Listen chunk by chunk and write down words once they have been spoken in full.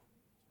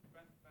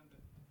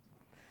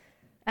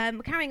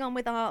We're carrying on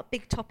with our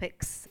big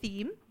topics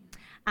theme.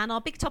 And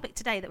our big topic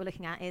today that we're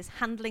looking at is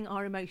handling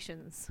our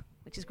emotions,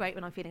 which is great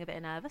when I'm feeling a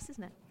bit nervous,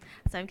 isn't it?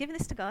 So I'm giving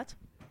this to God.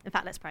 In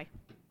fact, let's pray.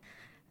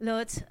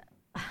 Lord,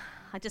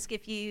 I just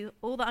give you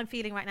all that I'm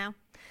feeling right now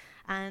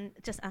and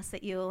just ask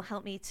that you'll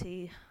help me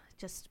to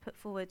just put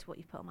forward what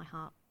you've put on my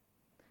heart.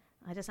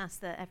 I just ask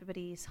that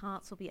everybody's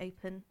hearts will be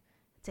open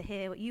to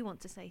hear what you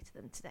want to say to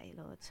them today,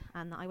 Lord,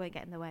 and that I won't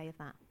get in the way of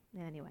that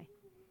in any way.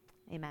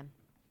 Amen.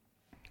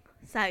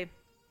 So,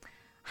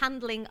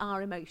 handling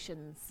our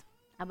emotions.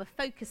 And we're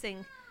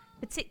focusing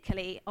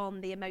particularly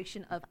on the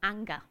emotion of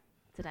anger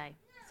today.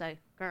 So,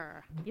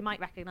 you might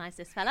recognise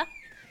this fella.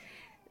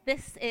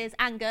 This is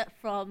anger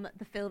from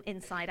the film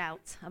Inside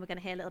Out, and we're going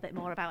to hear a little bit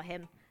more about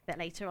him a bit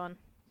later on.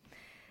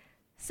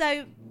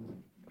 So,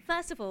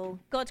 first of all,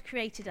 God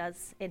created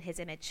us in his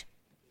image,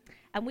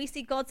 and we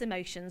see God's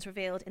emotions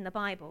revealed in the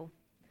Bible.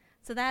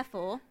 So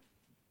therefore,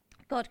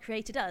 God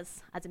created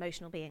us as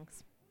emotional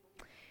beings.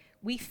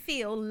 We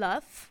feel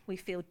love, we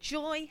feel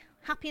joy,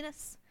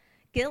 happiness,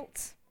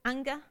 guilt,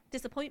 anger,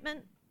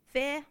 disappointment,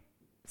 fear,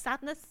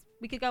 sadness.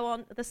 We could go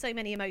on. There's so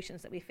many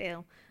emotions that we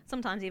feel,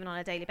 sometimes even on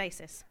a daily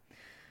basis.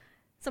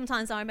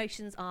 Sometimes our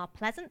emotions are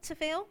pleasant to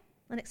feel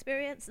and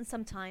experience, and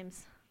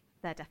sometimes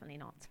they're definitely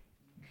not.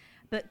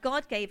 But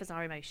God gave us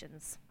our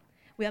emotions.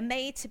 We are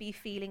made to be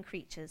feeling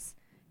creatures,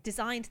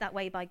 designed that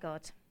way by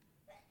God.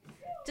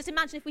 Just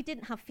imagine if we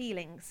didn't have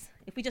feelings,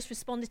 if we just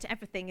responded to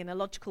everything in a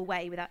logical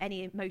way without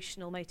any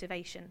emotional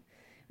motivation.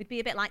 We'd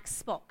be a bit like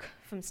Spock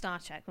from Star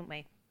Trek, wouldn't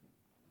we?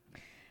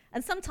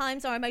 And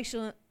sometimes our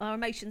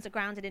emotions are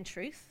grounded in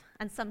truth,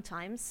 and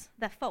sometimes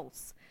they're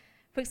false.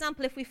 For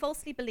example, if we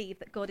falsely believe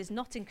that God is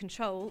not in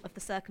control of the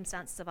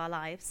circumstances of our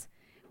lives,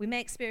 we may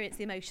experience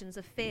the emotions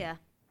of fear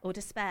or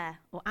despair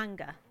or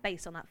anger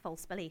based on that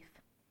false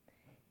belief.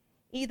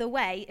 Either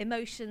way,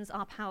 emotions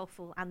are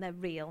powerful and they're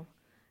real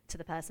to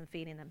the person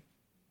feeling them.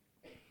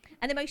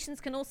 And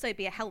emotions can also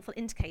be a helpful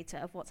indicator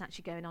of what's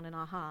actually going on in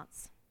our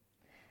hearts.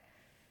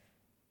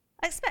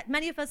 I expect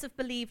many of us have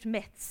believed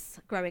myths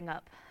growing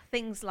up.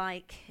 Things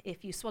like,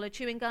 if you swallow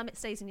chewing gum, it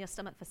stays in your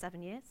stomach for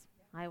 7 years.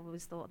 I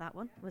always thought that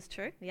one was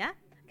true. Yeah?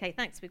 Okay,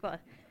 thanks. We've got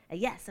a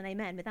yes and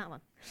amen with that one.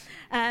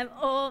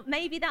 Or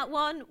maybe that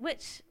one,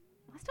 which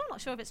I'm still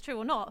not sure if it's true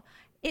or not.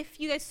 If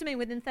you go swimming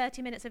within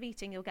 30 minutes of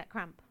eating, you'll get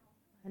cramp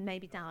and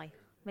maybe die,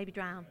 maybe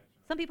drown.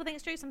 Some people think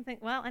it's true, some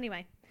think, well,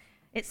 anyway.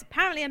 It's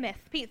apparently a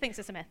myth. Pete thinks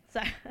it's a myth.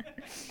 So,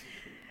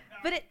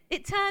 but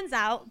it turns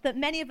out that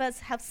many of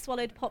us have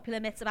swallowed popular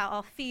myths about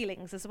our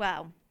feelings as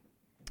well.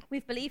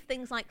 We've believed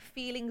things like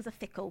feelings are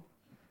fickle,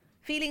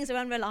 feelings are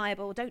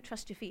unreliable, don't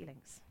trust your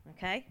feelings,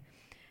 okay?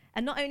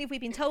 And not only have we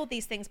been told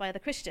these things by other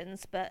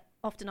Christians, but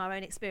often our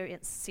own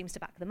experience seems to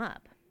back them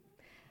up.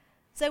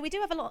 So we do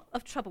have a lot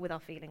of trouble with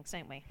our feelings,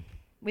 don't we?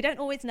 We don't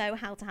always know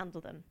how to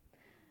handle them.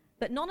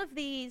 But none of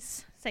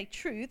these, say,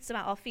 truths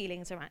about our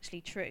feelings are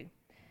actually true.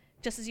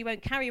 Just as you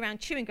won't carry around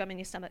chewing gum in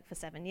your stomach for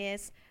 7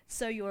 years,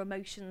 so your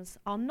emotions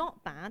are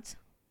not bad,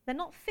 they're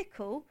not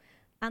fickle,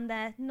 and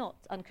they're not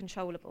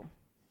uncontrollable.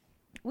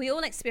 We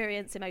all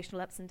experience emotional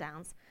ups and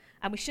downs,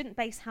 and we shouldn't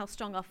base how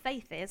strong our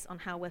faith is on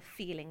how we're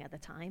feeling at the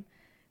time,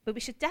 but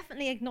we should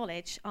definitely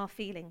acknowledge our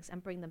feelings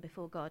and bring them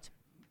before God.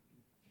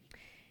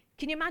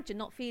 Can you imagine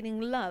not feeling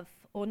love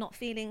or not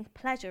feeling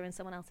pleasure in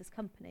someone else's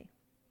company?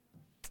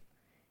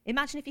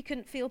 Imagine if you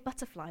couldn't feel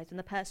butterflies when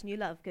the person you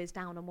love goes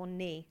down on one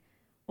knee,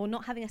 or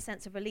not having a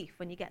sense of relief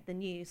when you get the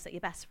news that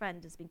your best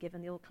friend has been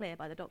given the all clear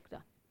by the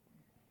doctor.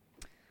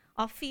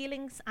 Our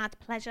feelings add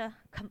pleasure,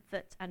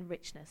 comfort, and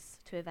richness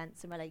to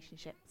events and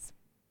relationships.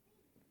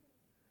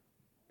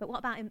 But what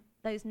about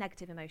those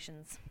negative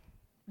emotions?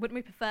 Wouldn't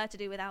we prefer to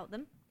do without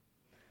them?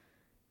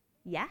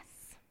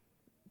 Yes,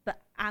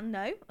 and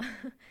no.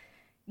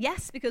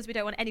 Yes, because we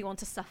don't want anyone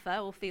to suffer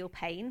or feel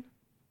pain.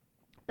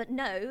 But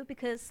no,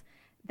 because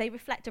they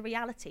reflect a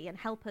reality and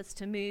help us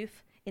to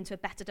move into a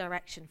better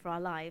direction for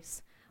our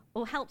lives,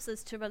 or helps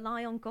us to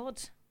rely on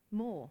God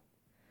more.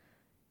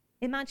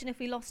 Imagine if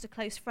we lost a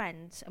close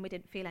friend and we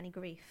didn't feel any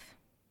grief.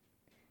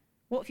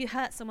 What if you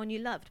hurt someone you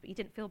loved but you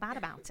didn't feel bad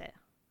about it?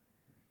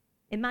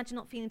 Imagine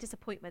not feeling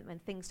disappointment when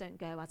things don't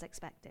go as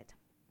expected.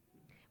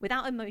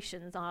 Without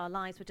emotions, our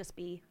lives would just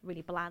be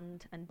really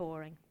bland and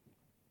boring.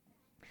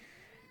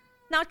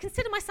 Now, I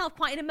consider myself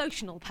quite an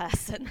emotional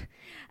person.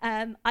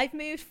 I'm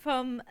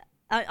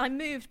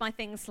moved by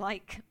things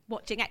like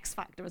watching X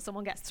Factor and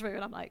someone gets through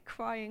and I'm like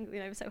crying,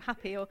 so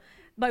happy. Or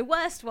my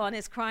worst one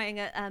is crying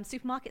at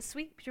Supermarket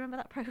Sweep. Do you remember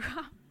that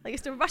program? I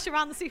used to rush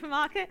around the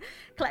supermarket,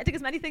 collecting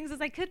as many things as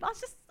they could. But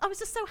I was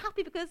just so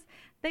happy because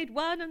they'd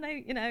won and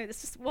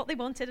it's just what they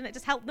wanted and it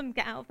just helped them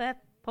get out of their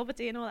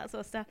poverty and all that sort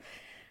of stuff.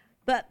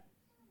 But,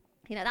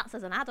 that's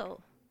as an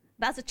adult.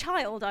 But as a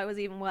child, I was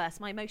even worse.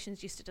 My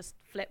emotions used to just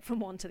flip from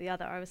one to the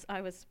other.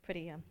 I was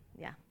pretty,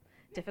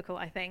 difficult,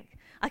 I think.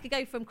 I could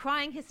go from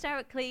crying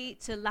hysterically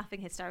to laughing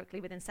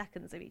hysterically within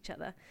seconds of each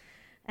other.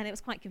 And it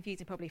was quite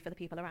confusing probably for the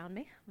people around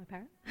me, my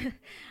parents.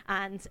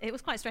 And it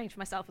was quite strange for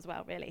myself as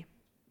well, really.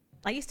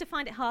 I used to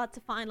find it hard to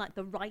find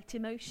the right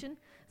emotion.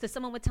 So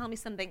someone would tell me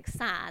something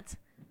sad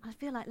I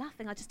feel like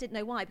laughing. I just didn't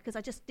know why, because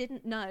I just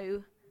didn't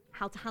know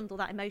how to handle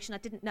that emotion. I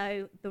didn't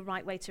know the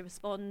right way to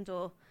respond,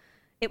 or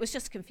it was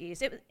just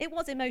confused. It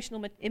was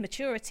emotional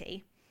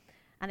immaturity,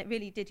 and it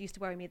really did used to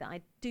worry me that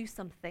I'd do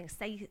something,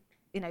 say,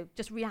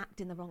 just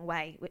react in the wrong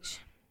way, which,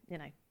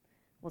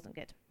 wasn't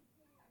good.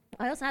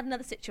 I also had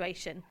another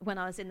situation when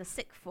I was in the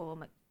sixth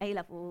form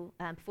A-level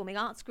performing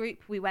arts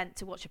group. We went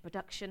to watch a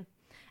production,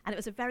 and it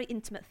was a very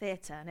intimate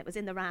theatre, and it was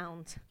in the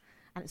round,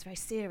 and it was very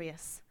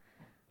serious.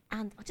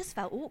 And I just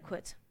felt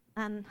awkward.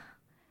 And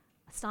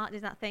I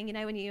started that thing,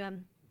 when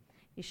you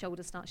your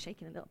shoulders start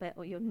shaking a little bit,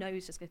 or your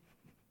nose just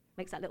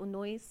makes that little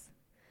noise.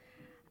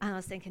 And I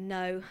was thinking,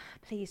 no,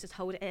 please just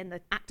hold it in.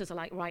 The actors are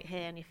like right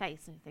here in your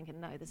face, and you're thinking,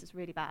 no, this is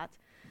really bad.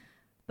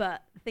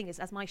 But the thing is,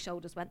 as my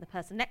shoulders went, the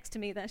person next to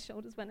me, their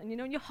shoulders went, and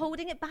and you're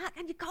holding it back,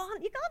 and you can't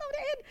hold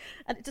it in.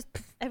 And it just,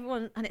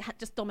 everyone, and it had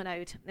just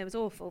dominoed. It was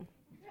awful.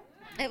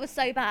 It was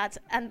so bad.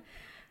 And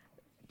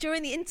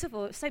during the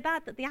interval, it was so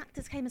bad that the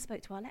actors came and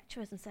spoke to our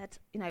lecturers and said,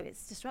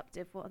 it's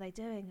disruptive, what are they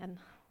doing? And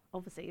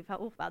obviously, you felt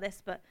awful about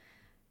this, but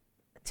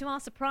to our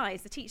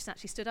surprise, the teachers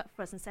actually stood up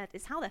for us and said,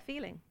 it's how they're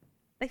feeling.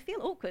 They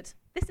feel awkward.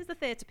 This is the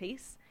theatre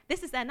piece.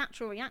 This is their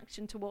natural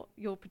reaction to what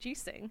you're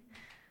producing.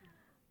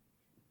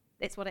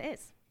 It's what it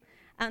is.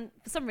 And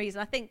for some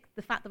reason, I think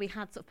the fact that we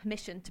had sort of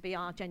permission to be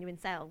our genuine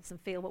selves and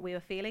feel what we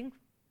were feeling,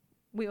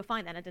 we were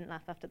fine then. I didn't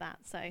laugh after that.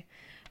 So,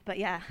 but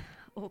yeah,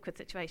 awkward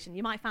situation.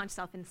 You might find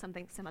yourself in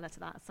something similar to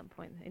that at some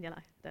point in your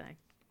life. Don't know.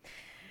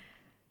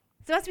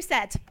 So as we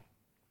said,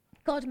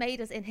 God made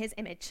us in his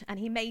image, and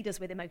he made us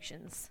with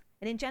emotions.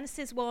 And in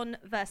Genesis 1,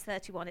 verse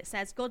 31, it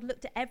says, God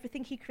looked at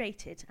everything he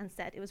created and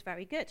said it was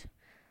very good.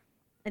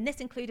 And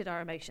this included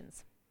our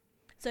emotions.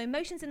 So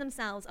emotions in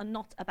themselves are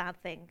not a bad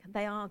thing.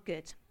 They are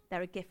good.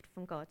 They're a gift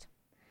from God.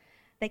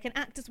 They can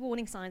act as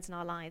warning signs in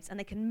our lives, and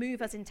they can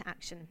move us into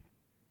action.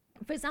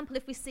 For example,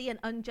 if we see an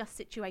unjust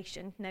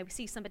situation, we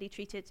see somebody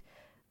treated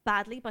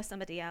badly by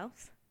somebody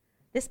else,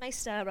 this may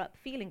stir up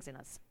feelings in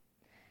us.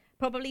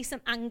 Probably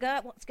some anger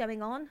at what's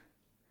going on,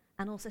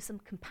 and also some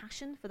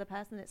compassion for the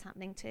person it's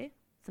happening to,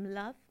 some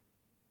love.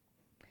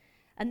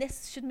 And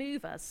this should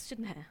move us,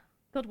 shouldn't it?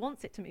 God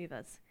wants it to move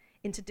us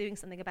into doing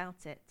something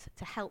about it,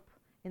 to help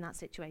in that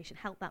situation,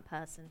 help that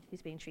person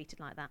who's being treated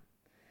like that.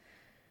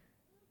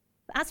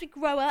 But as we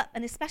grow up,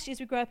 and especially as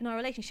we grow up in our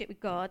relationship with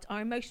God,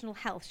 our emotional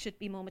health should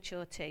be more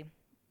mature too.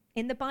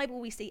 In the Bible,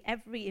 we see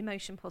every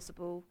emotion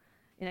possible.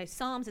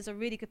 Psalms is a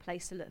really good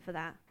place to look for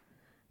that.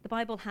 The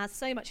Bible has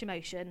so much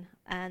emotion,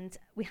 and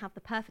we have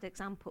the perfect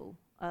example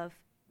of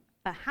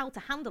how to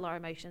handle our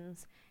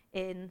emotions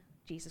in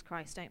Jesus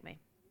Christ, don't we?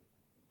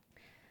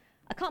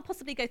 I can't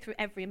possibly go through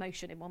every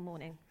emotion in one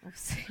morning.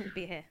 We'll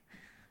be here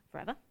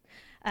forever.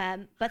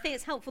 But I think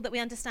it's helpful that we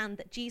understand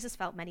that Jesus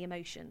felt many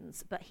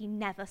emotions, but he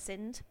never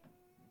sinned.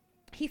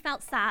 He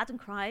felt sad and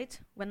cried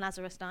when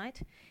Lazarus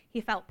died. He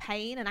felt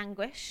pain and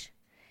anguish.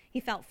 He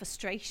felt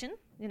frustration,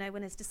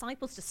 when his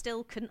disciples just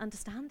still couldn't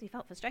understand. He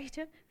felt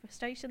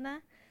frustration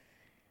there.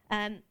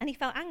 And he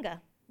felt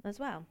anger as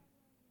well.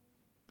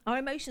 Our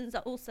emotions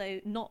are also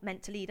not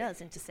meant to lead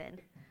us into sin,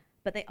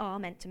 but they are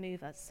meant to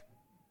move us.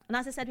 And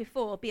as I said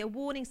before, be a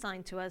warning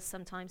sign to us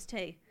sometimes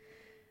too.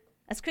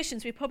 As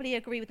Christians, we probably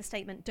agree with the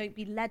statement, don't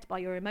be led by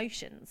your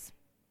emotions.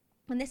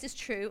 And this is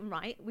true and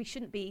right. We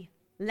shouldn't be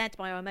led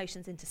by our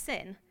emotions into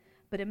sin,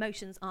 but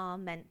emotions are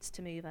meant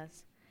to move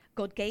us.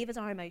 God gave us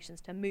our emotions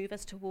to move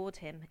us toward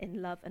him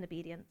in love and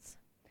obedience.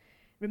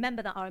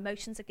 Remember that our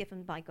emotions are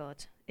given by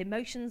God.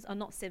 Emotions are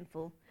not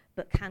sinful,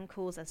 but can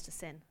cause us to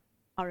sin.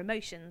 Our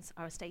emotions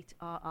are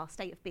our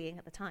state of being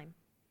at the time.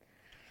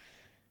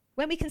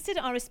 When we consider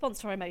our response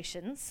to our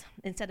emotions,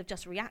 instead of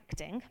just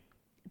reacting,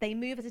 they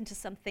move us into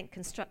something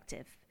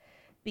constructive,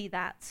 be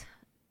that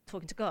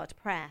talking to God,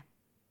 prayer,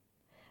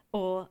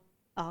 or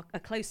a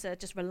closer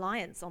just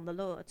reliance on the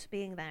Lord,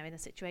 being there in a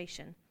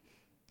situation.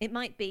 It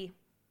might be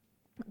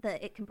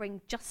that it can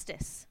bring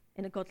justice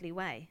in a godly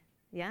way.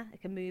 Yeah,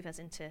 it can move us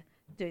into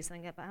doing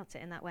something about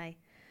it in that way.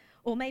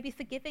 Or maybe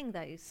forgiving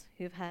those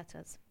who've hurt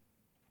us.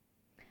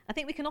 I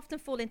think we can often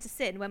fall into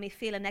sin when we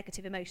feel a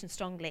negative emotion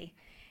strongly.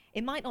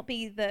 It might not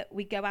be that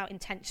we go out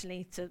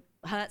intentionally to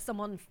hurt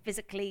someone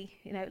physically,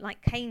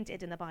 like Cain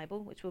did in the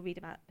Bible, which we'll read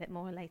about a bit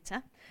more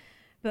later.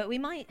 But we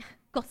might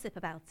gossip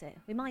about it.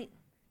 We might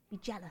be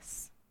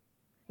jealous.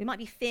 We might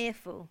be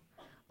fearful.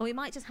 Or we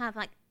might just have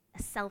a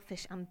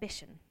selfish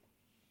ambition.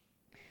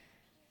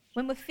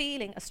 When we're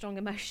feeling a strong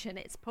emotion,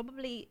 it's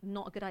probably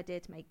not a good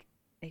idea to make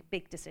a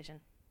big decision.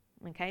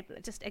 Okay,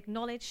 but just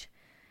acknowledge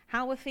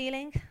how we're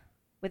feeling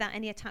without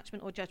any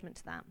attachment or judgment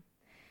to that.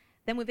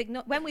 Then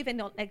when we've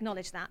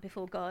acknowledged that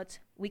before God,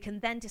 we can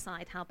then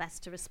decide how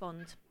best to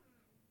respond.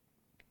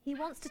 He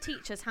wants to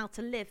teach us how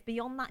to live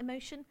beyond that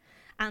emotion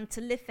and to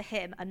live for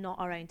him and not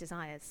our own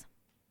desires.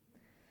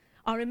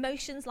 Our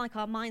emotions, like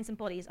our minds and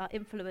bodies, are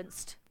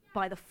influenced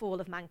by the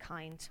fall of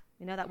mankind.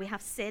 That we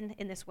have sin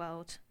in this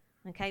world.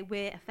 Okay,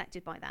 we're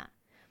affected by that.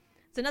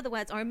 So in other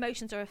words, our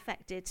emotions are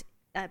affected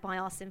by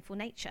our sinful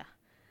nature,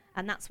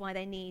 and that's why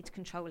they need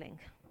controlling.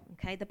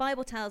 Okay, the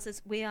Bible tells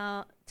us we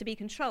are to be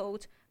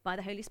controlled by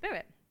the Holy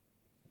Spirit.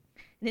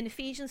 And in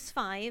Ephesians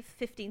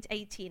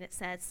 5:15-18, it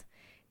says,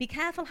 "Be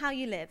careful how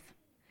you live.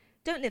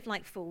 Don't live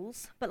like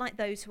fools, but like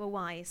those who are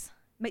wise.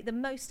 Make the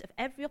most of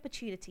every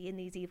opportunity in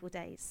these evil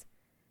days.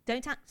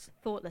 Don't act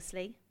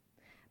thoughtlessly,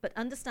 but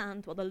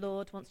understand what the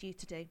Lord wants you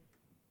to do.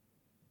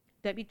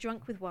 Don't be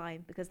drunk with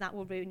wine, because that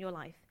will ruin your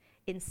life.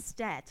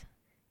 Instead,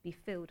 be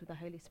filled with the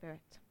Holy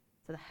Spirit."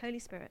 So the Holy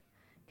Spirit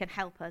can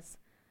help us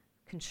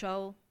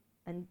control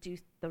and do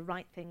the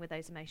right thing with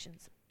those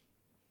emotions.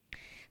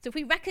 So if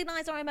we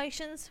recognize our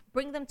emotions,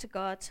 bring them to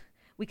God,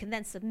 we can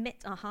then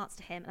submit our hearts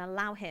to him and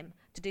allow him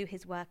to do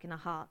his work in our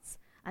hearts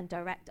and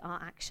direct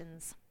our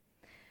actions.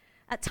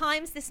 At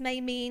times, this may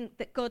mean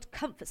that God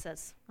comforts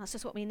us. That's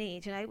just what we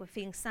need. We're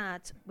feeling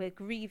sad, we're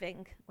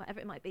grieving, whatever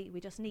it might be. We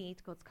just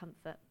need God's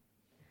comfort.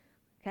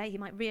 Okay, he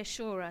might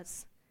reassure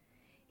us.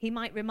 He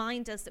might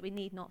remind us that we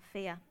need not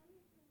fear.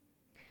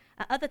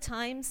 At other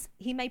times,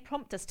 he may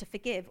prompt us to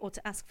forgive or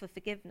to ask for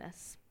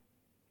forgiveness.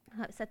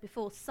 Like I said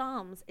before,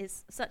 Psalms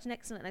is such an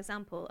excellent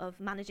example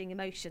of managing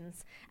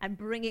emotions and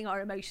bringing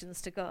our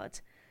emotions to God.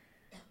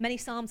 Many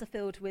Psalms are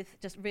filled with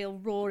just real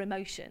raw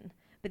emotion,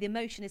 but the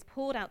emotion is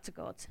poured out to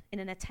God in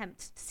an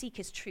attempt to seek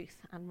his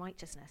truth and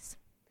righteousness.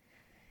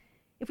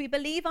 If we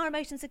believe our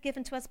emotions are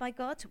given to us by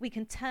God, we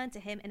can turn to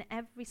him in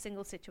every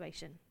single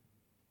situation.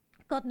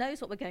 God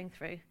knows what we're going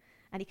through,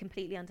 and he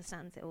completely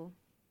understands it all.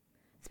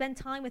 Spend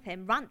time with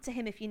him, rant to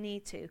him if you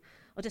need to,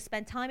 or just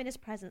spend time in his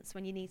presence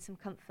when you need some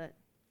comfort.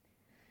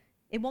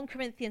 In 1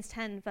 Corinthians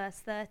 10, verse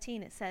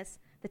 13, it says,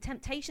 "The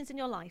temptations in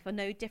your life are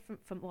no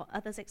different from what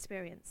others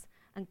experience,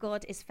 and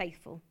God is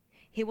faithful.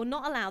 He will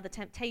not allow the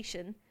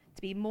temptation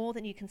to be more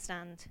than you can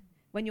stand.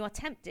 When you are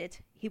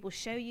tempted, he will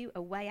show you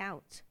a way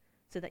out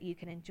so that you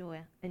can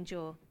endure.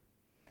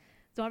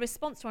 So our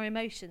response to our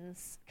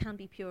emotions can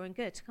be pure and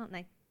good, can't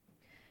they?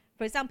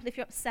 For example, if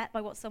you're upset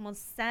by what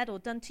someone's said or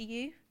done to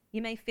you,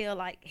 you may feel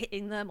like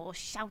hitting them or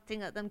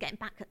shouting at them, getting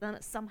back at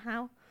them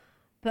somehow.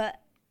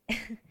 But,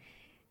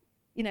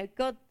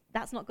 God,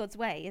 that's not God's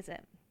way, is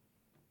it?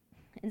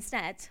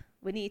 Instead,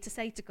 we need to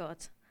say to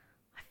God,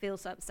 I feel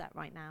so upset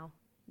right now.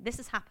 This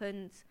has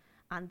happened,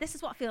 and this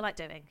is what I feel like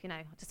doing.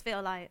 I just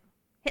feel like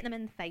hitting them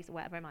in the face or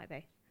whatever it might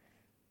be.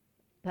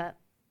 But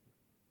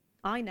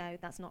I know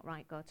that's not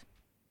right, God.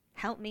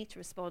 Help me to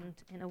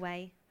respond in a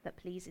way that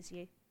pleases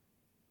you.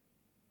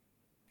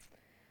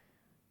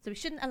 So we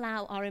shouldn't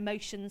allow our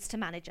emotions to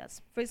manage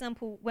us. For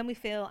example, when we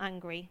feel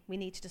angry, we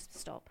need to just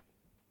stop.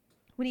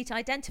 We need to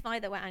identify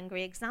that we're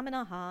angry, examine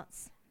our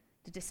hearts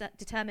to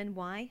determine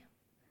why,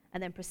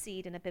 and then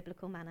proceed in a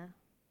biblical manner.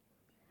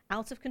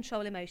 Out of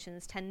control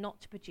emotions tend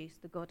not to produce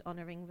the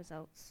God-honouring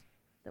results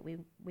that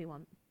we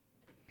want.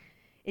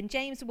 In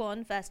James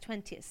 1, verse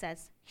 20, it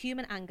says,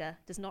 "Human anger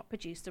does not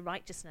produce the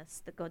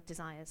righteousness that God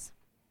desires."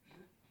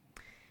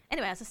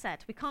 Anyway, as I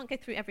said, we can't go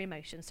through every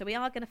emotion, so we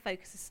are going to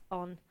focus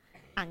on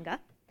anger.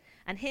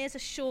 And here's a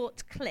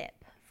short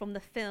clip from the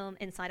film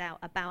Inside Out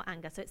about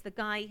anger. So this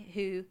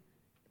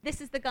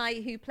is the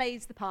guy who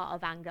plays the part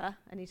of anger,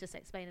 and he's just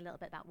explaining a little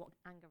bit about what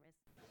anger is.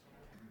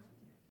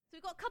 So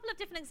we've got a couple of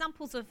different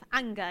examples of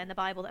anger in the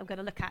Bible that I'm going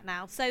to look at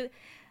now. So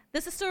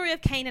there's a story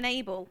of Cain and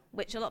Abel,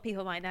 which a lot of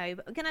people might know,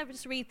 but I'm going to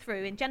just read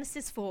through in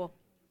Genesis 4.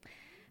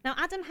 Now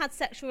Adam had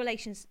sexual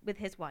relations with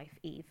his wife,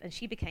 Eve, and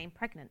she became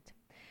pregnant.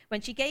 When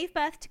she gave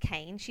birth to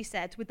Cain, she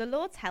said, "With the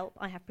Lord's help,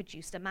 I have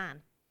produced a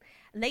man."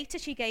 Later,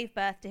 she gave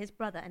birth to his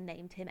brother and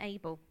named him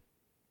Abel.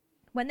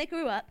 When they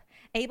grew up,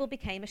 Abel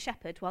became a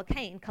shepherd while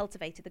Cain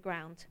cultivated the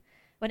ground.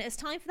 When it was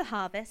time for the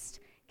harvest,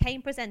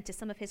 Cain presented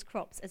some of his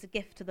crops as a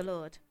gift to the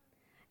Lord.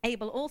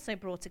 Abel also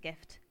brought a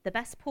gift, the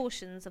best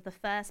portions of the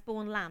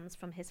firstborn lambs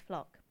from his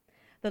flock.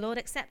 The Lord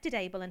accepted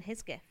Abel and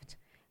his gift,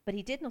 but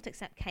he did not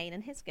accept Cain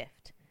and his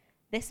gift.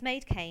 This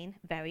made Cain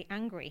very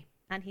angry,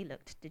 and he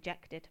looked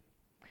dejected.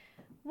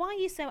 "Why are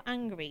you so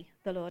angry?"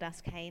 the Lord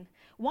asked Cain.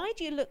 "Why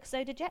do you look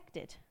so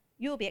dejected?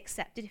 You will be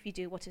accepted if you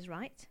do what is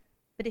right.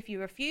 But if you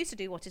refuse to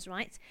do what is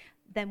right,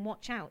 then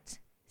watch out.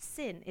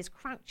 Sin is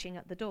crouching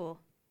at the door,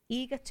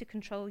 eager to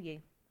control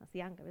you." That's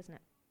the anger, isn't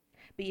it?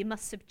 "But you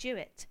must subdue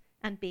it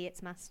and be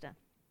its master."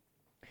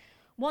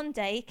 One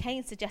day,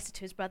 Cain suggested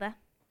to his brother,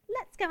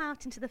 "Let's go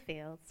out into the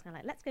fields.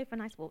 Let's go for a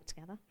nice walk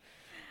together."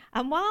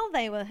 And while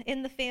they were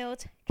in the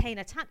field, Cain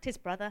attacked his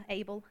brother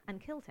Abel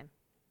and killed him.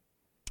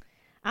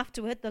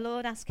 Afterward, the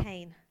Lord asked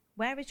Cain,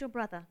 "Where is your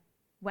brother?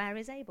 Where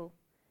is Abel?"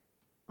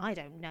 "I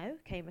don't know,"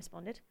 Cain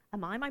responded.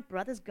 "Am I my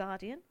brother's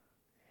guardian?"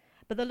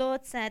 But the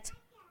Lord said,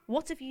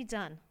 "What have you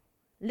done?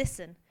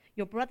 Listen,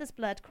 your brother's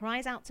blood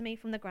cries out to me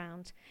from the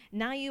ground.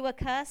 Now you are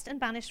cursed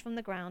and banished from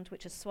the ground,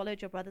 which has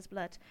swallowed your brother's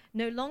blood.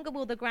 No longer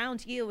will the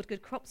ground yield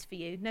good crops for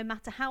you, no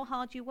matter how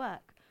hard you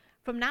work.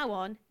 From now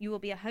on, you will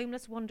be a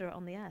homeless wanderer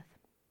on the earth."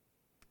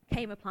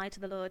 Cain replied to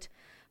the Lord,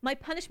 "My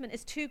punishment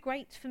is too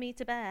great for me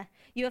to bear.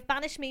 You have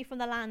banished me from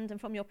the land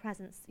and from your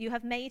presence. You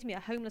have made me a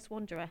homeless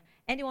wanderer.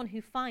 Anyone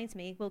who finds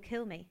me will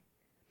kill me."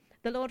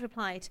 The Lord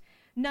replied,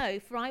 "No,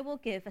 for I will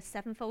give a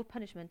sevenfold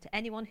punishment to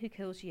anyone who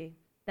kills you."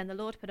 Then the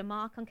Lord put a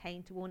mark on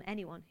Cain to warn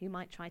anyone who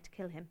might try to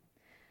kill him.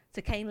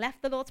 So Cain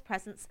left the Lord's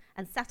presence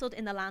and settled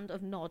in the land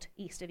of Nod,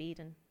 east of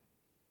Eden.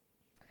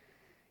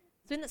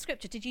 So in the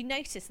scripture, did you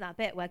notice that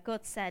bit where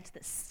God said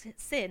that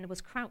sin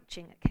was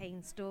crouching at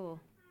Cain's door,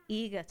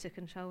 eager to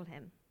control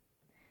him?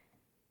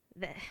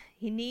 That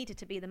he needed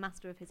to be the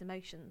master of his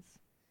emotions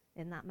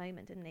in that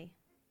moment, didn't he?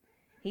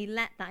 He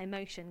let that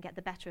emotion get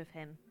the better of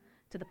him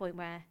to the point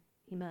where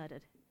he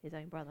murdered his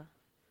own brother.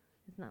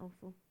 Isn't that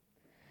awful?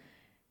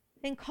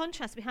 In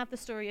contrast, we have the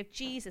story of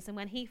Jesus and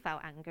when he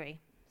felt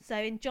angry. So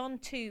in John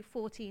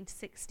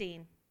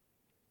 2:14-16,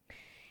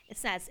 it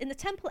says, in the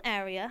temple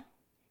area,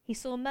 he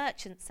saw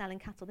merchants selling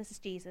cattle. This is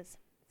Jesus.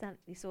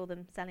 He saw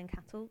them selling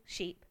cattle,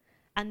 sheep,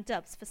 and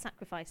doves for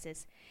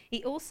sacrifices.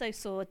 He also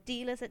saw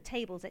dealers at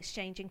tables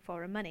exchanging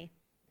foreign money.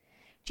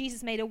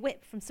 Jesus made a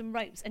whip from some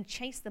ropes and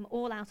chased them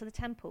all out of the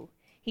temple.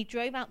 He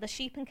drove out the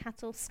sheep and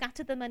cattle,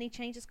 scattered the money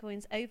changers'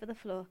 coins over the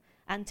floor,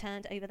 and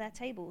turned over their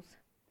tables.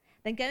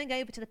 Then going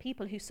over to the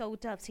people who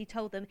sold doves, he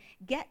told them,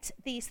 get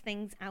these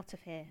things out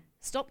of here.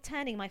 Stop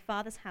turning my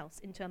Father's house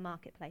into a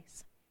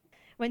marketplace.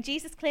 When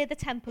Jesus cleared the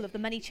temple of the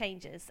money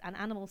changers and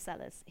animal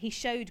sellers, he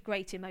showed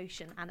great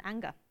emotion and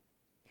anger.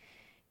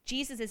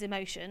 Jesus'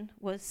 emotion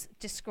was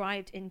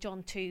described in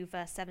John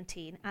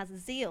 2:17 as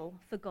zeal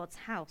for God's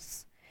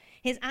house.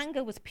 His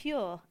anger was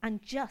pure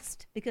and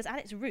just because at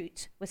its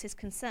root was his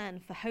concern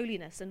for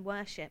holiness and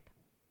worship.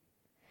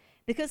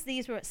 Because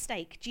these were at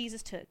stake,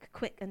 Jesus took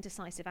quick and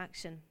decisive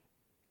action.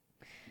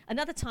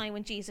 Another time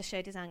when Jesus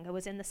showed his anger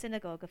was in the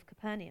synagogue of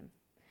Capernaum.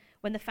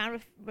 When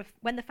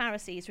the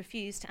Pharisees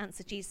refused to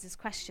answer Jesus'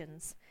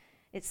 questions,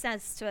 it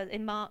says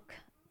in Mark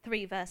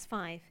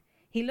 3:5,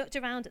 he looked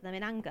around at them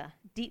in anger,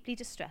 deeply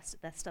distressed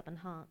at their stubborn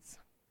hearts.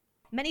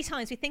 Many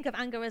times we think of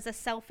anger as a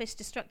selfish,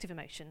 destructive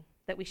emotion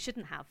that we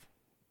shouldn't have.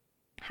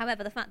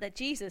 However, the fact that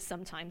Jesus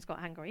sometimes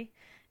got angry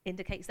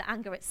indicates that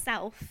anger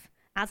itself,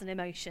 as an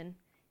emotion,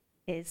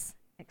 is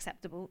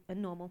acceptable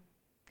and normal.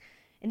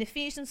 In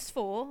Ephesians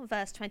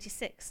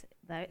 4:26,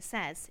 though, it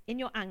says, in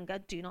your anger,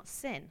 do not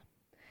sin,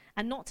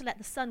 and not to let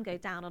the sun go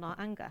down on our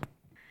anger.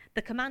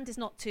 The command is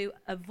not to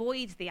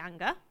avoid the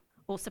anger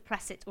or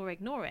suppress it or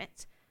ignore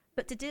it,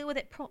 but to deal with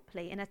it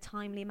properly in a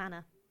timely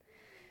manner.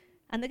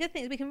 And the good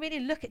thing is we can really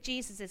look at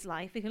Jesus'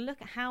 life. We can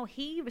look at how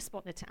he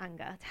responded to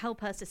anger to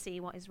help us to see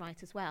what is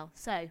right as well.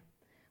 So I'm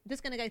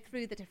just going to go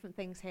through the different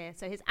things here.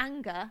 So his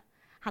anger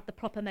had the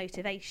proper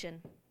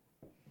motivation.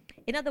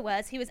 In other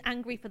words, he was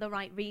angry for the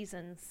right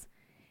reasons.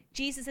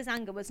 Jesus'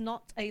 anger was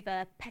not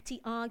over petty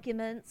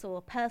arguments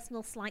or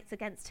personal slights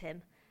against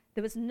him.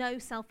 There was no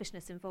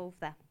selfishness involved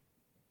there.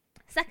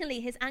 Secondly,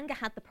 his anger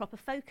had the proper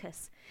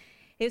focus.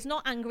 He was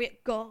not angry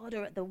at God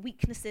or at the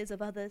weaknesses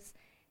of others.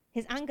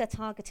 His anger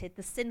targeted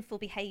the sinful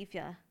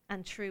behavior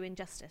and true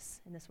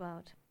injustice in this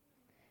world.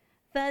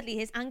 Thirdly,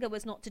 his anger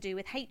was not to do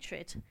with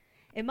hatred.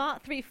 In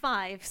Mark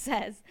 3:5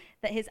 says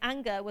that his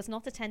anger was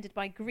not attended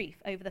by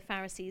grief over the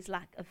Pharisees'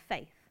 lack of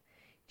faith.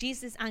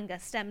 Jesus' anger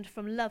stemmed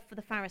from love for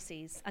the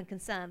Pharisees and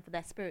concern for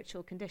their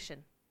spiritual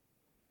condition.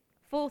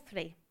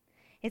 Fourthly,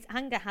 his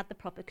anger had the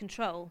proper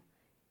control.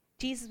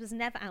 Jesus was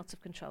never out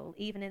of control,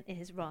 even in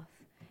his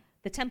wrath.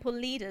 The temple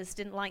leaders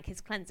didn't like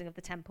his cleansing of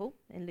the temple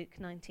in Luke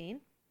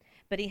 19,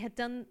 but he had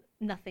done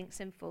nothing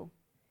sinful.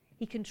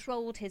 He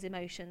controlled his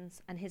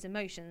emotions, and his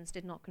emotions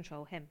did not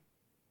control him.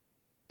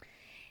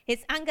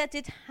 His anger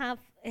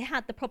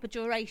had the proper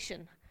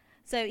duration.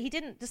 So he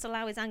didn't just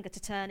allow his anger to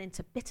turn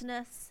into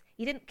bitterness.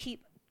 He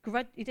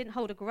didn't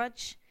hold a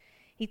grudge.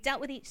 He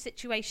dealt with each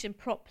situation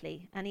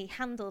properly, and he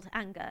handled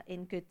anger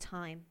in good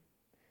time.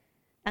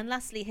 And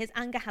lastly, his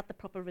anger had the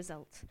proper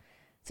result.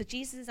 So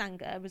Jesus'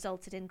 anger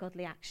resulted in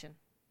godly action.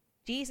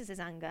 Jesus'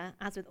 anger,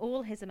 as with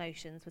all his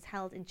emotions, was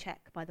held in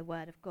check by the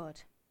word of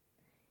God.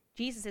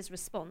 Jesus'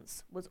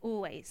 response was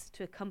always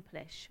to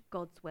accomplish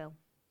God's will.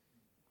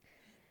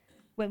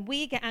 When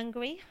we get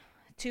angry,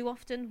 too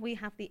often we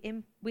have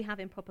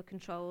improper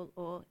control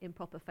or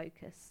improper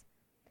focus.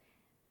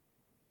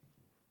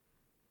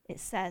 It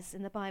says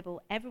in the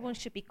Bible, everyone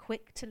should be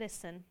quick to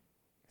listen,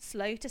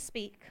 slow to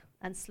speak,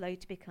 and slow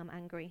to become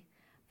angry.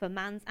 For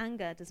man's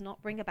anger does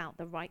not bring about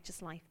the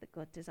righteous life that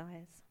God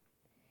desires.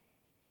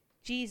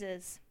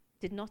 Jesus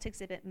did not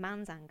exhibit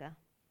man's anger,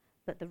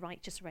 but the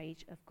righteous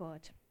rage of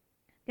God.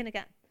 I'm going to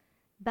get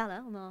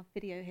Bella on our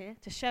video here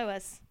to show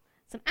us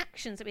some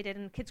actions that we did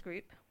in the kids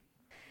group.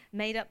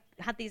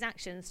 Had these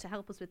actions to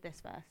help us with this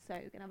verse. So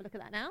we're going to have a look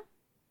at that now.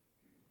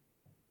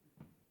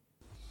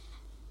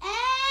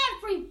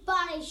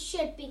 Everybody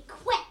should be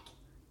quick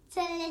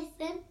to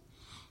listen.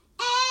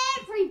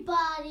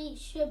 Everybody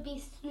should be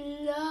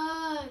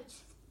slow to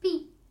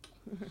speak.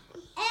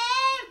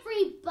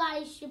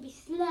 Everybody should be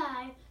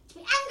slow to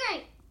be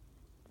angry.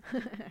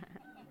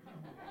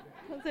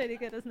 That's really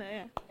good, isn't it?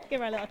 Yeah. Give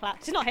her a little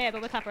clap. She's not here,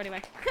 but we'll clap her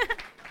anyway.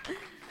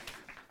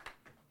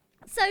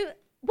 So,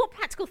 what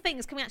practical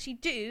things can we actually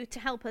do to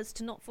help us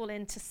to not fall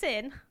into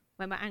sin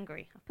when we're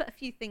angry? I've put a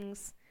few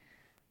things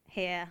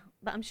here,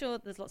 but I'm sure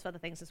there's lots of other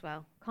things as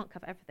well. Can't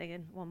cover everything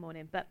in one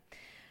morning, but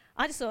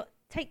I just thought,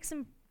 take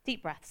some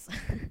deep breaths.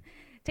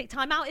 Take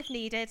time out if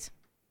needed.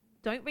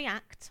 Don't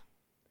react,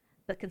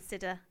 but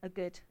consider a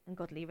good and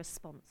godly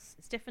response.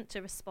 It's different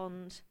to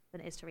respond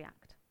than it is to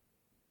react.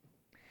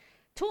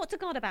 Talk to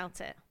God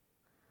about it.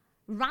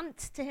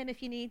 Rant to him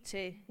if you need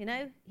to,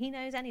 he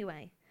knows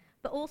anyway.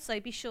 But also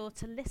be sure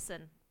to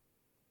listen.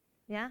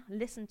 Yeah,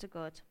 listen to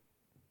God.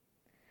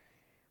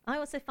 I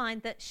also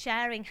find that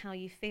sharing how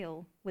you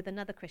feel with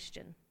another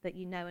Christian that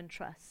you know and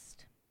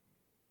trust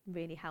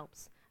really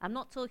helps. I'm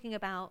not talking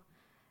about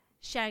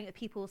sharing it with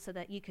people so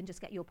that you can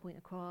just get your point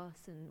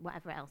across and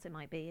whatever else it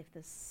might be if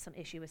there's some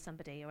issue with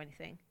somebody or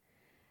anything.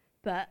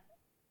 But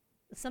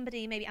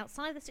somebody maybe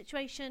outside of the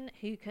situation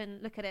who can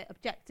look at it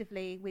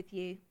objectively with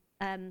you.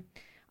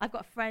 I've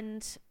got a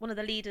friend, one of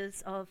the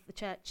leaders of the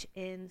church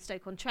in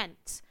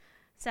Stoke-on-Trent,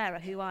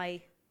 Sarah, who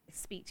I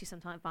speak to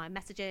sometimes via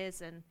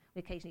messages, and we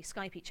occasionally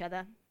Skype each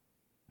other.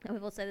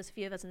 And there's a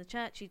few of us in the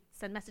church who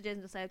send messages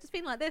and just say, I've just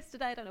been like this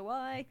today, I don't know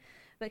why.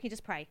 But you can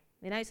just pray.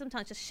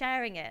 Sometimes just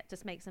sharing it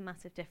just makes a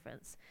massive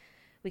difference.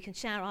 We can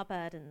share our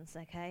burdens,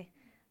 okay?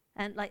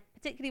 And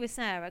particularly with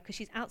Sarah, because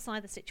she's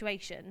outside the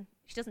situation,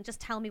 she doesn't just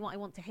tell me what I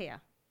want to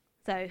hear.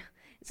 So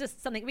it's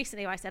just something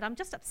recently where I said, I'm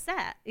just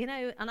upset, and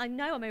I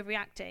know I'm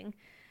overreacting,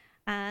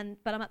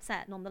 but I'm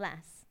upset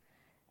nonetheless.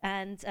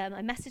 And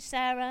I messaged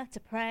Sarah to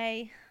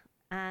pray,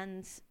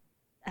 and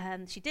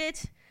she did,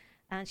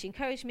 and she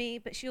encouraged me,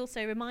 but she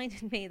also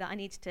reminded me that I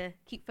needed to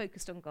keep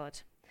focused on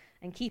God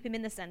and keep him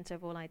in the centre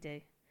of all I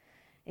do,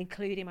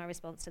 including my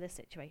response to this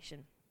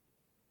situation.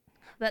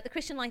 But the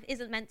Christian life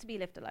isn't meant to be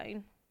lived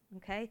alone,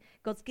 okay?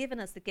 God's given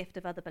us the gift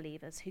of other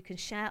believers who can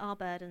share our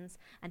burdens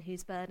and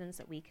whose burdens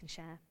that we can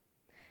share.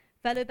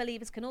 Fellow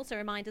believers can also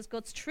remind us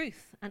God's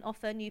truth and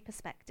offer a new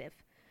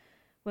perspective.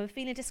 When we're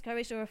feeling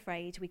discouraged or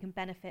afraid, we can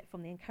benefit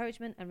from the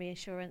encouragement and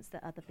reassurance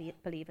that other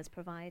believers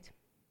provide.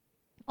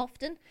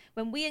 Often,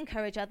 when we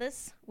encourage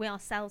others, we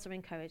ourselves are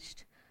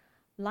encouraged.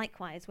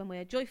 Likewise, when we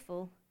are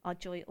joyful, our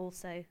joy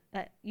also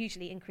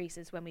usually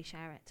increases when we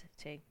share it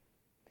too.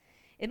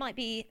 It might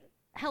be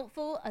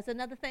helpful as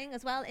another thing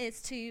as well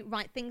is to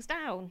write things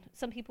down.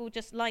 Some people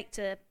just like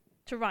to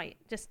write,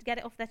 just to get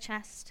it off their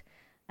chest,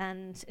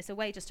 and it's a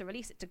way just to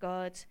release it to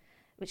God,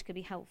 which can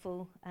be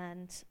helpful.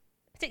 And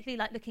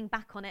particularly looking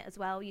back on it as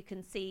well, you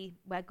can see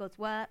where God's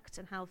worked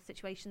and how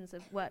situations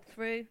have worked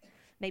through.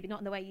 Maybe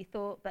not in the way you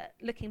thought, but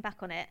looking back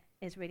on it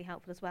is really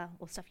helpful as well,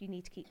 or stuff you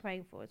need to keep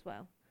praying for as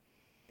well.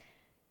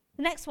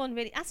 The next one,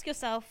 really, ask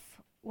yourself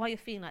why you're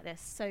feeling like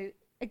this. So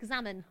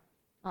examine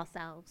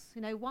ourselves.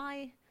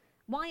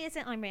 Why is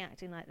it I'm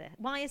reacting like this?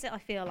 Why is it I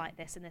feel like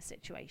this in this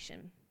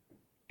situation?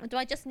 Or do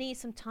I just need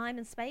some time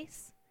and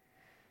space?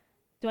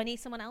 Do I need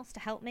someone else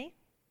to help me?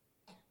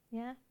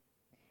 Yeah.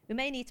 We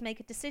may need to make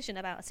a decision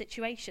about a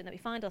situation that we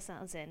find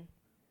ourselves in,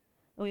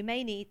 or we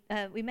may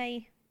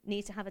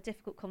need to have a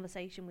difficult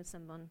conversation with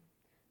someone,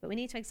 but we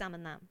need to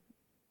examine that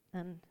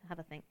and have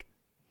a think.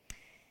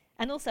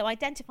 And also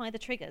identify the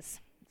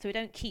triggers so we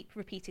don't keep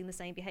repeating the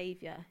same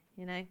behaviour,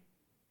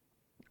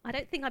 I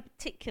don't think I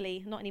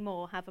particularly, not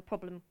anymore, have a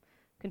problem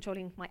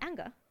controlling my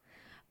anger,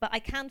 but I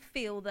can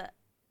feel that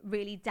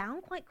really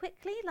down quite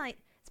quickly,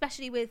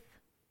 especially with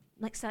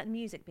certain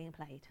music being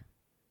played.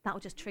 That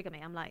will just trigger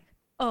me. I'm like,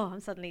 oh, I'm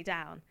suddenly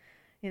down.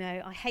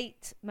 I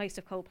hate most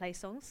of Coldplay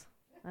songs.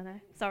 I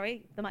know.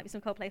 Sorry, there might be some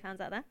Coldplay fans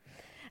out there.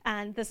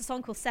 And there's a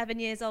song called 7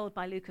 Years Old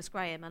by Lucas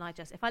Graham, and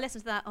if I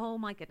listen to that, oh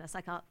my goodness,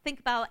 I can't think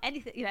about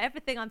anything.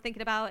 Everything I'm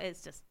thinking about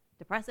is just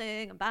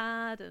depressing and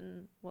bad,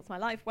 and what's my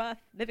life worth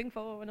living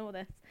for, and all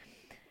this.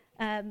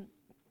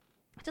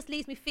 It just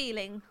leaves me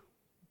feeling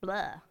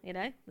blur.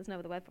 There's no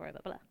other word for it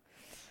but blur.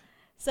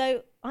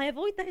 So I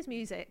avoid those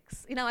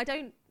musics. I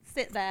don't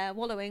sit there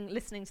wallowing,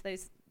 listening to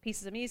those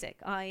pieces of music.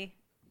 I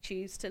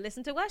choose to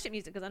listen to worship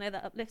music because I know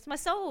that uplifts my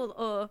soul,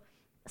 or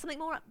something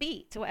more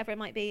upbeat, or whatever it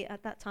might be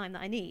at that time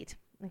that I need,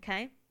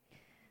 okay?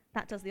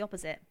 That does the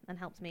opposite and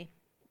helps me.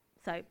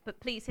 So, but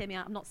please hear me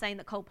out. I'm not saying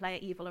that Coldplay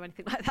are evil or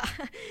anything like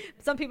that.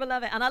 Some people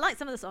love it, and I like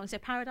some of the songs. So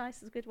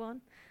Paradise is a good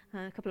one,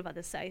 a couple of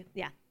others, so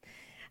yeah.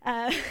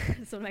 Just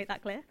want to make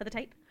that clear for the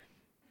tape.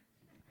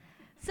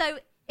 So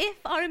if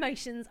our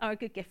emotions are a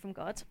good gift from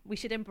God, we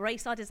should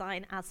embrace our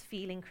design as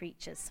feeling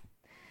creatures.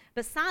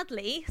 But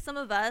sadly, some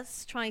of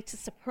us try to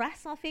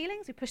suppress our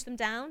feelings. We push them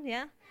down,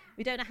 yeah?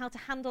 We don't know how to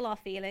handle our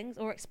feelings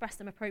or express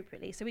them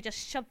appropriately, so we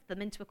just shove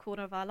them into a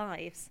corner of our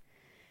lives.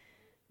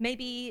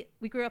 Maybe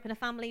we grew up in a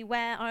family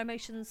where our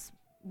emotions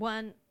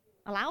weren't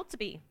allowed to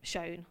be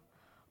shown,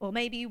 or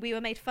maybe we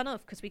were made fun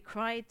of because we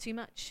cried too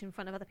much in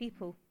front of other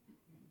people.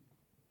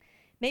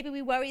 Maybe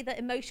we worry that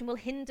emotion will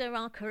hinder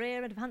our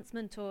career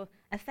advancement or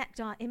affect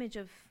our image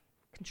of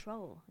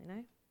control,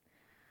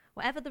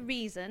 Whatever the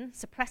reason,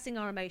 suppressing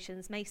our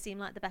emotions may seem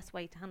like the best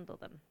way to handle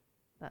them,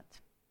 but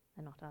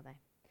they're not, are they?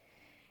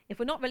 If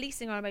we're not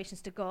releasing our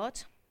emotions to God,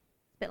 it's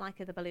a bit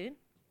like the balloon.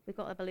 We've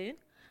got a balloon,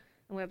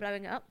 and we're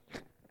blowing it up.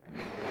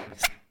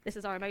 This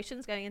is our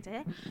emotions going into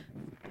here.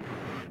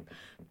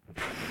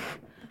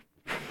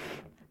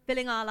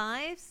 Filling our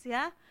lives,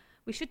 yeah?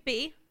 We should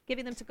be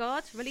giving them to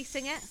God,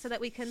 releasing it so that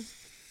we can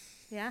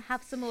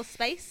have some more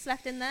space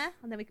left in there,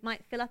 and then we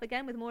might fill up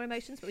again with more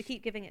emotions, but we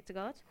keep giving it to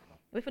God.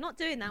 If we're not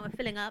doing that, we're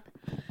filling up.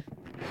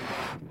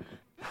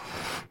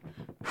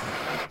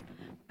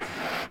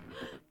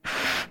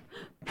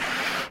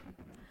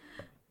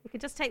 We can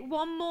just take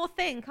one more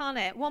thing, can't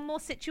it? One more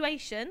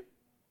situation.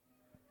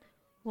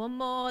 One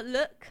more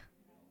look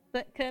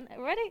that can,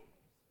 ready?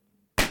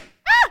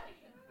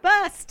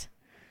 Burst.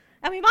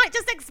 And we might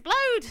just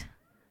explode.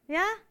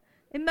 Yeah?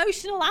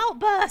 Emotional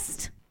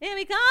outburst. Here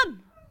we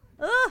come.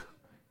 Ugh.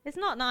 It's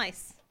not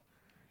nice.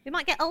 We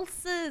might get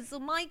ulcers or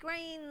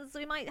migraines.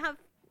 We might have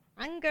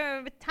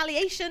anger,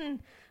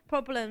 retaliation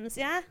problems,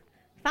 yeah?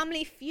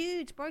 Family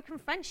feuds, broken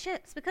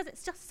friendships, because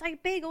it's just so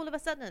big all of a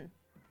sudden.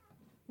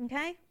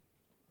 Okay?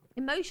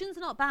 Emotions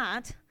are not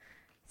bad.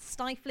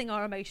 Stifling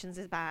our emotions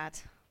is bad.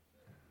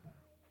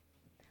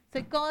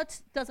 So God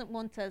doesn't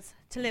want us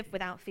to live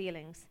without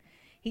feelings.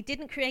 He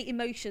didn't create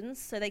emotions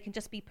so they can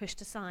just be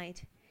pushed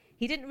aside.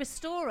 He didn't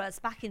restore us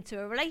back into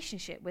a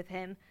relationship with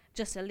him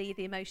just to leave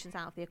the emotions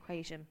out of the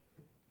equation.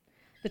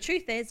 The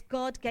truth is,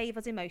 God gave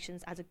us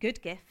emotions as a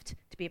good gift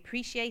to be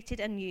appreciated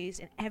and used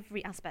in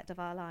every aspect of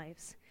our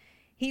lives.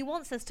 He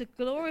wants us to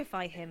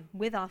glorify him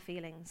with our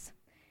feelings.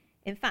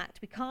 In fact,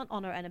 we can't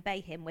honor and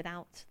obey him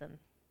without them.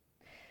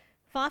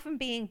 Far from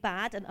being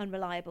bad and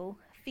unreliable,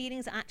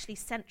 feelings are actually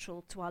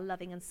central to our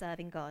loving and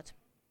serving God.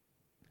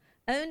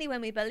 Only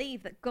when we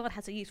believe that God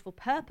has a useful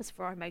purpose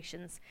for our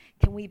emotions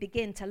can we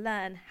begin to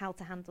learn how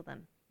to handle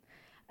them.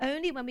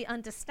 Only when we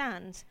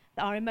understand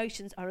that our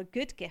emotions are a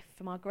good gift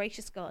from our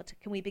gracious God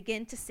can we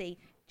begin to see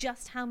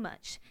just how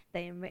much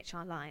they enrich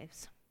our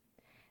lives.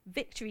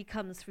 Victory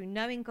comes through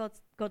knowing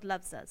God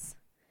loves us,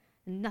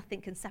 and nothing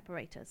can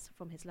separate us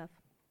from his love.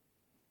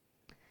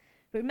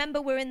 But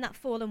remember, we're in that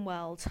fallen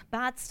world.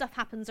 Bad stuff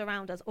happens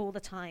around us all the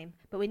time,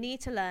 but we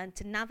need to learn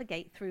to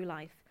navigate through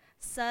life,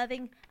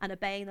 serving and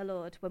obeying the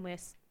Lord. When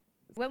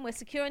we're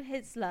secure in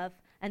his love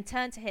and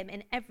turn to him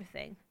in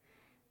everything,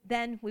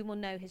 then we will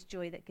know his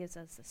joy that gives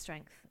us the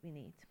strength that we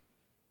need.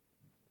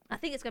 I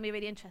think it's going to be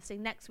really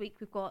interesting. Next week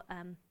we've got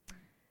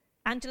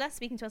Angela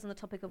speaking to us on the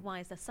topic of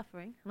why is there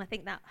suffering, and I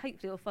think that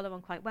hopefully will follow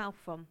on quite well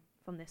from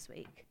this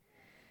week.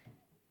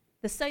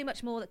 There's so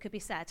much more that could be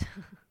said,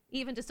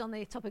 even just on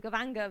the topic of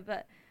anger,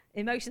 but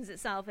emotions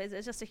itself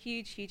is just a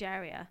huge, huge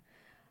area.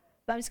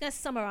 But I'm just going to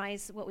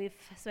summarize what we've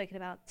spoken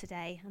about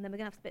today, and then we're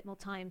going to have a bit more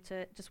time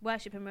to just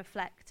worship and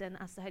reflect and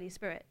ask the Holy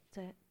Spirit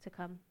to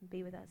come and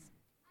be with us.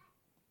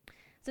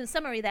 So in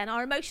summary then,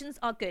 our emotions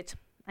are good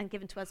and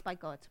given to us by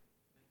God.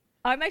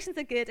 Our emotions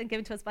are good and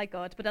given to us by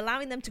God, but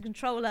allowing them to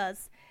control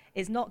us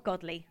is not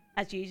godly,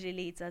 as usually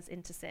leads us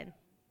into sin.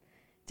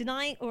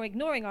 Denying or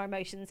ignoring our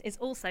emotions is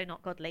also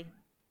not godly.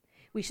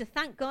 We should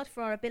thank God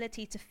for our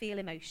ability to feel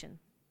emotion.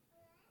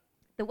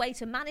 The way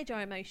to manage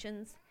our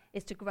emotions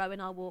is to grow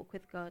in our walk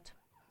with God.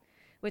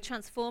 We're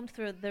transformed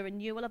through the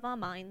renewal of our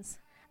minds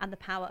and the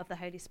power of the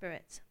Holy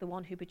Spirit, the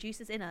one who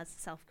produces in us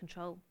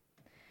self-control.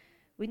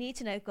 We need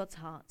to know God's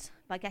heart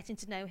by getting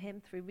to know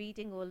him through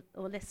reading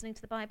or listening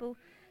to the Bible,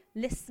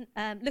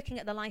 looking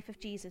at the life of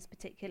Jesus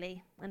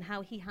particularly and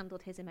how he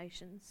handled his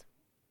emotions.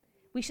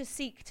 We should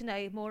seek to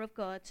know more of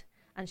God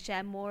and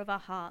share more of our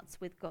hearts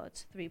with God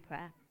through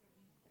prayer.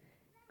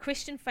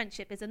 Christian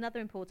friendship is another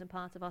important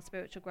part of our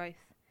spiritual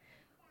growth.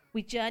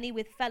 We journey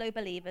with fellow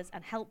believers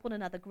and help one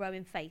another grow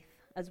in faith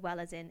as well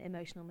as in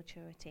emotional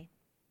maturity.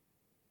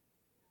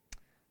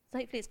 So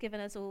hopefully it's given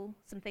us all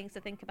some things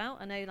to think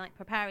about. I know, like,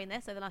 preparing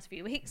this over the last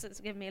few weeks,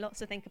 it's given me lots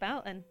to think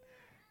about, and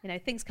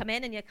things come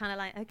in and you're kind of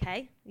like,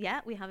 okay,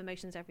 yeah, we have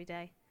emotions every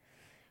day.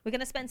 We're going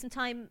to spend some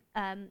time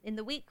in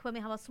the week when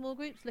we have our small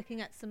groups looking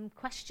at some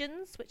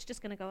questions, which are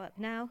just going to go up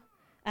now.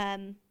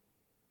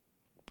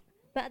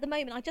 But at the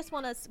moment, I just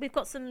want us, we've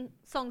got some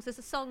songs. There's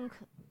a song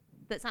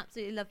that's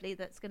absolutely lovely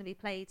that's going to be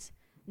played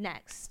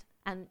next,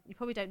 and you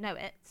probably don't know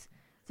it.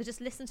 So just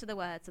listen to the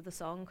words of the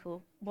song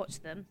or watch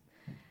them.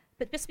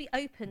 But just be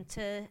open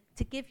to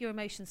give your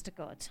emotions to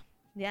God.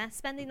 Yeah,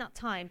 spending that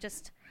time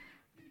just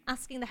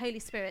asking the Holy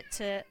Spirit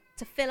to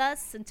fill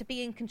us and to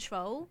be in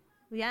control,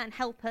 yeah, and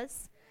help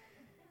us,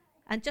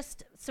 and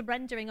just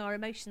surrendering our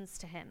emotions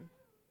to him.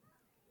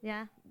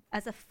 Yeah,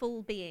 as a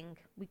full being,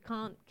 we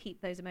can't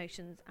keep those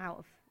emotions out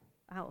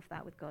of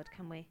that with God,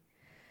 can we?